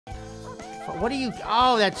What are you?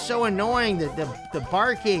 Oh, that's so annoying. The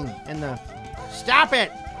barking and the. Stop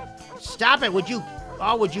it! Stop it! Would you?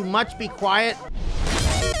 Oh, would you much be quiet?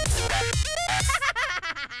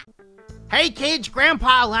 Hey kids,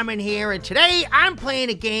 Grandpa Lemon here, and today I'm playing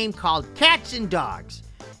a game called Cats and Dogs.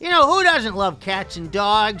 You know, who doesn't love cats and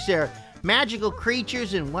dogs? They're magical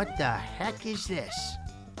creatures, and what the heck is this?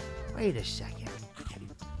 Wait a second.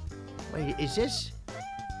 Wait, is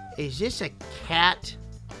this a cat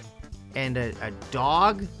and a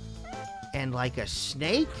dog and like a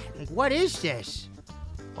snake? Like, what is this?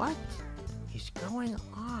 What is going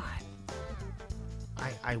on?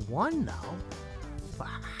 I won though. But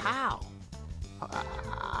how?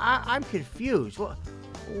 I'm confused.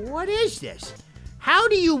 What is this? How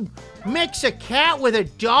do you mix a cat with a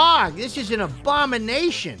dog? This is an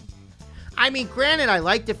abomination. I mean, granted, I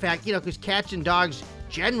like the fact, you know, because cats and dogs,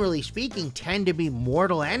 generally speaking, tend to be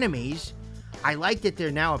mortal enemies. I like that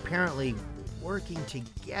they're now apparently working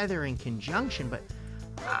together in conjunction, but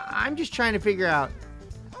I'm just trying to figure out,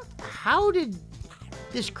 how did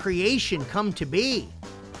this creation come to be?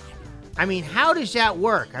 I mean, how does that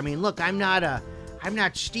work? I mean, look, I'm not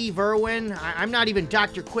Steve Irwin. I'm not even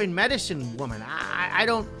Dr. Quinn Medicine Woman. I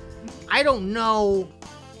don't know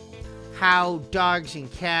how dogs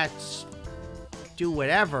and cats do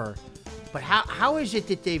whatever, but how is it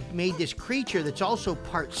that they've made this creature that's also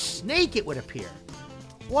part snake, it would appear?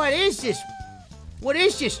 What is this? What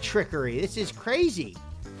is this trickery? This is crazy.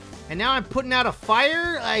 And now I'm putting out a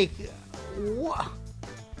fire? Like, what?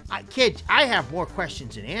 Kids, I have more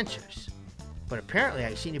questions than answers. But apparently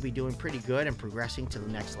I seem to be doing pretty good and progressing to the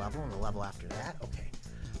next level and the level after that. Okay.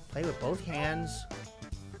 Play with both hands.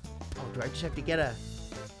 Oh, do I just have to get a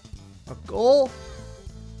goal?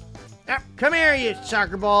 Come here, you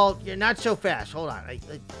soccer ball. You're not so fast. Hold on.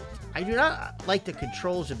 I do not like the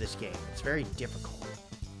controls of this game. It's very difficult.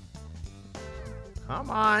 Come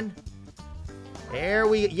on. There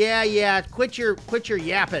we... Yeah. Quit your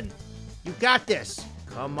yapping. You got this.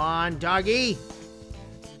 Come on, doggy.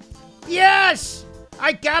 Yes!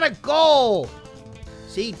 I got a goal!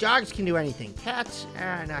 See, dogs can do anything. Cats,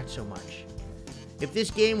 not so much. If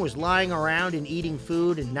this game was lying around and eating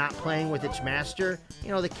food and not playing with its master, you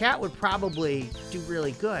know, the cat would probably do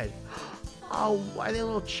really good. Oh, why are they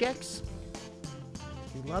little chicks?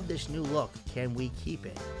 We love this new look. Can we keep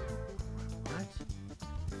it? What?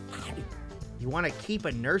 You want to keep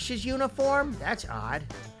a nurse's uniform? That's odd.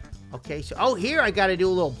 Okay, so... Oh, here I got to do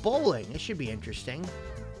a little bowling. This should be interesting.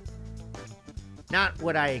 Not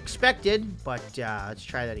what I expected, but let's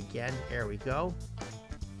try that again. There we go.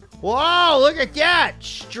 Whoa, look at that.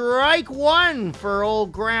 Strike one for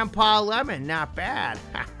old Grandpa Lemon. Not bad.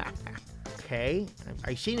 Okay.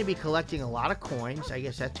 I seem to be collecting a lot of coins. I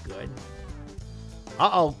guess that's good.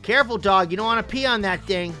 Uh-oh. Careful, dog. You don't want to pee on that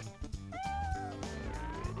thing.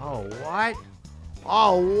 Oh, what?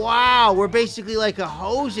 Oh, wow. We're basically like a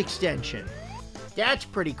hose extension. That's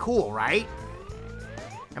pretty cool, right?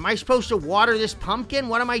 Am I supposed to water this pumpkin?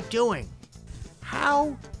 What am I doing?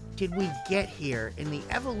 How did we get here in the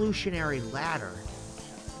evolutionary ladder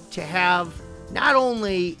to have not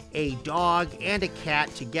only a dog and a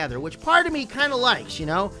cat together, which part of me kind of likes, you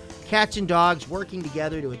know? Cats and dogs working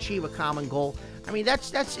together to achieve a common goal. I mean,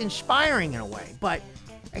 that's inspiring in a way. But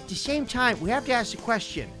at the same time, we have to ask the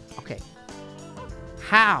question, okay,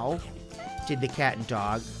 how did the cat and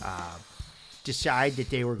dog decide that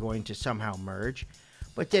they were going to somehow merge?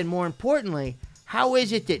 But then more importantly, how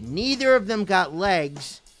is it that neither of them got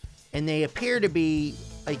legs and they appear to be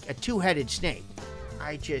like a two-headed snake?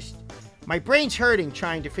 My brain's hurting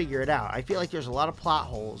trying to figure it out. I feel like there's a lot of plot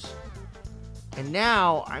holes. And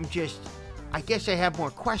now I guess I have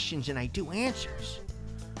more questions than I do answers.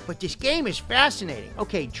 But this game is fascinating.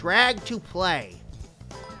 Okay, drag to play.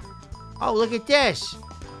 Oh, look at this.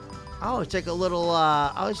 Oh, it's like a little,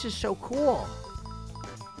 oh, this is so cool.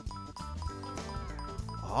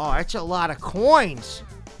 Oh, that's a lot of coins.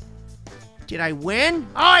 Did I win?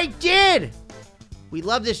 Oh, I did! We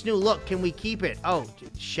love this new look. Can we keep it? Oh,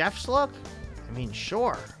 chef's look? I mean,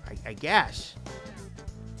 sure. I guess.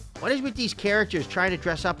 What is with these characters trying to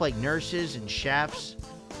dress up like nurses and chefs?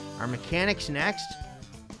 Are mechanics next?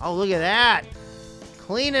 Oh, look at that.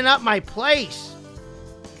 Cleaning up my place.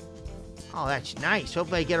 Oh, that's nice.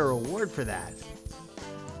 Hope I get a reward for that.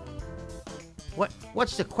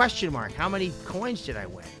 What's the question mark? How many coins did I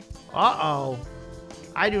win? Uh-oh.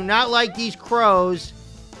 I do not like these crows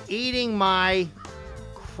eating my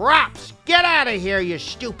crops. Get out of here, you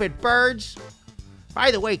stupid birds. By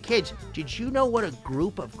the way, kids, did you know what a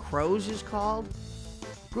group of crows is called?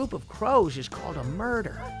 A group of crows is called a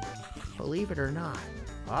murder. Believe it or not.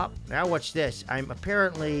 Oh, now what's this? I'm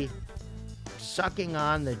apparently sucking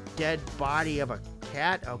on the dead body of a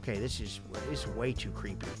cat. Okay, this is way too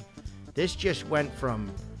creepy. This just went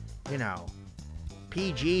from, you know,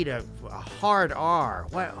 PG to a hard R.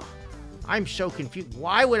 What? I'm so confused.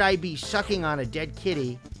 Why would I be sucking on a dead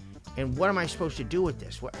kitty? And what am I supposed to do with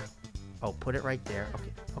this? What? Oh, put it right there.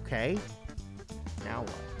 Okay. Okay. Now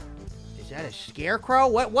what? Is that a scarecrow?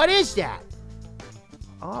 What is that?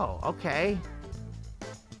 Oh, okay.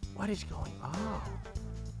 What is going on?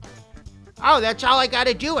 Oh, that's all I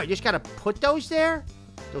gotta do. I just gotta put those there?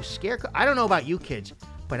 Those scarecrows. I don't know about you kids,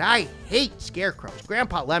 but I hate scarecrows.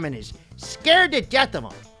 Grandpa Lemon is scared to death of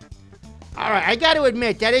them. All right, I gotta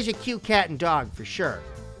admit, that is a cute cat and dog for sure.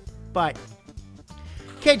 But,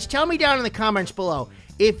 kids, tell me down in the comments below,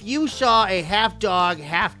 if you saw a half dog,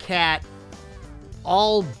 half cat,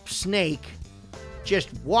 all snake,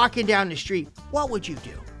 just walking down the street, what would you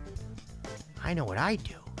do? I know what I'd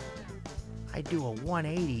do. I'd do a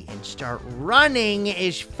 180 and start running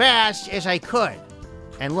as fast as I could.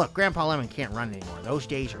 And look, Grandpa Lemon can't run anymore. Those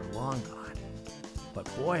days are long gone.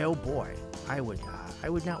 But boy, oh boy, I would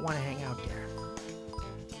not want to hang out there.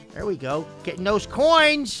 There we go, getting those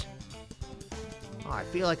coins. Oh, I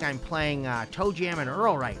feel like I'm playing Toe Jam and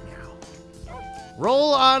Earl right now.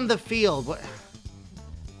 Roll on the field. What?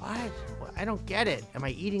 I don't get it. Am I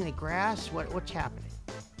eating the grass? What's happening?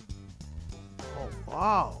 Oh,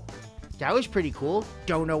 wow. That was pretty cool.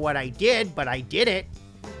 Don't know what I did, but I did it.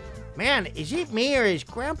 Man, is it me or is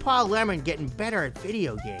Grandpa Lemon getting better at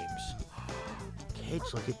video games?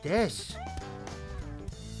 Kids, look at this.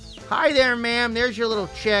 Hi there, ma'am. There's your little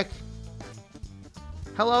chick.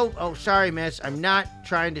 Hello. Oh, sorry, miss. I'm not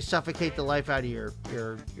trying to suffocate the life out of your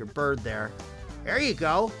bird there. There you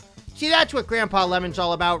go. See, that's what Grandpa Lemon's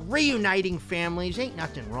all about. Reuniting families. Ain't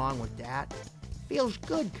nothing wrong with that. Feels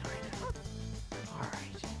good, kind of. All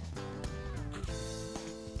right.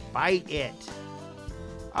 Bite it.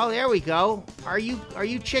 Oh, there we go. Are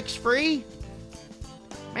you chicks free?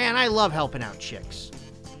 Man, I love helping out chicks.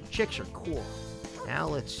 Chicks are cool. Now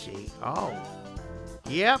let's see. Oh.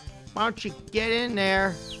 Yep. Why don't you get in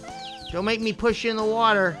there? Don't make me push you in the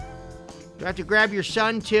water. Do I have to grab your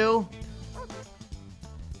son too?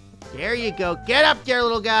 There you go. Get up there,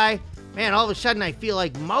 little guy. Man, all of a sudden I feel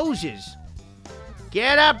like Moses.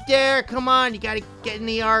 Get up there. Come on. You got to get in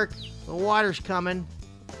the ark. The water's coming.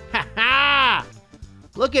 Ha ha!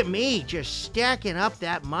 Look at me just stacking up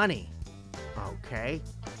that money. Okay.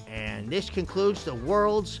 And this concludes the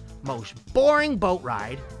world's most boring boat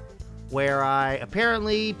ride, where I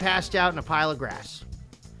apparently passed out in a pile of grass.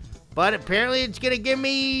 But apparently it's going to give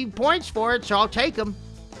me points for it, so I'll take them.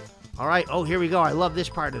 All right. Oh, here we go. I love this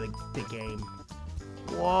part of the game.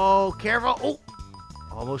 Whoa, careful. Oh,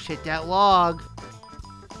 almost hit that log.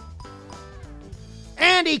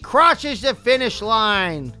 And he crosses the finish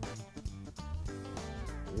line.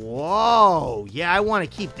 Whoa. Yeah, I want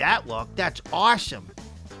to keep that look. That's awesome.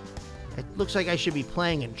 It looks like I should be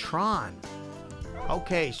playing in Tron.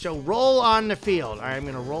 Okay, so roll on the field. All right, I'm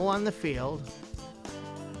going to roll on the field.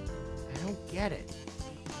 I don't get it.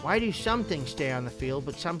 Why do some things stay on the field,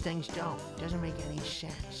 but some things don't? It doesn't make any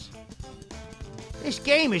sense. This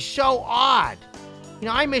game is so odd. You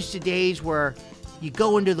know, I miss the days where you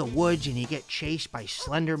go into the woods and you get chased by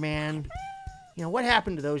Slender Man. You know, what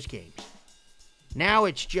happened to those games? Now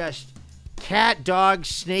it's just cat, dog,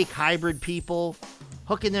 snake hybrid people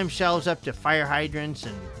hooking themselves up to fire hydrants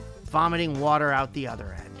and vomiting water out the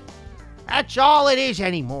other end. That's all it is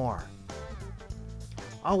anymore.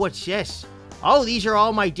 Oh, what's this? Oh, these are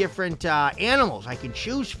all my different animals I can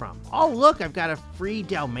choose from. Oh, look, I've got a free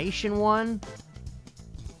Dalmatian one.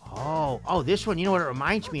 Oh, this one, you know what it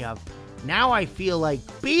reminds me of? Now I feel like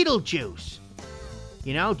Beetlejuice.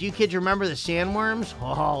 You know, do you kids remember the sandworms?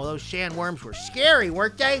 Oh, those sandworms were scary,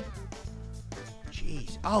 weren't they?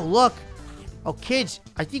 Jeez. Oh, look. Oh, kids,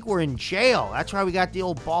 I think we're in jail. That's why we got the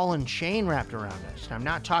old ball and chain wrapped around us. And I'm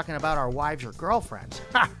not talking about our wives or girlfriends.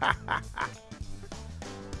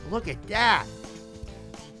 Look at that.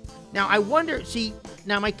 Now, I wonder, see,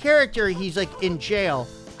 now my character, he's like in jail.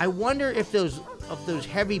 I wonder if those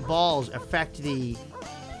heavy balls affect the...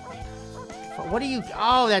 What are you...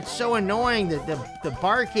 Oh, that's so annoying, the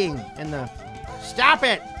barking and the... Stop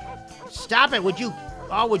it! Stop it! Would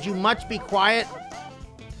you much be quiet?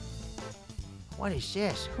 What is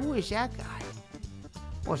this? Who is that guy?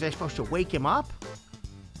 Was I supposed to wake him up?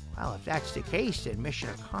 Well, if that's the case, then mission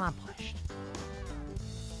accomplished.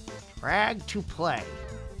 Drag to play.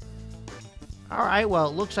 All right, well,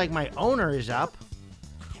 it looks like my owner is up.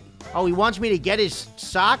 Oh, he wants me to get his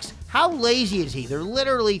socks? How lazy is he? They're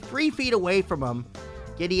literally 3 feet away from him,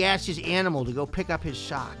 yet he asked his animal to go pick up his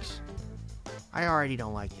socks. I already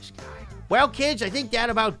don't like this guy. Well, kids, I think that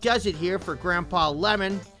about does it here for Grandpa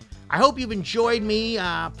Lemon. I hope you've enjoyed me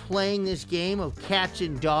playing this game of cats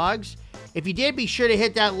and dogs. If you did, be sure to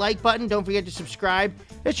hit that like button. Don't forget to subscribe.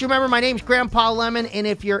 Just remember, my name's Grandpa Lemon, and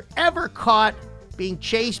if you're ever caught being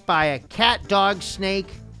chased by a cat, dog, snake,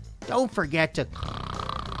 don't forget to...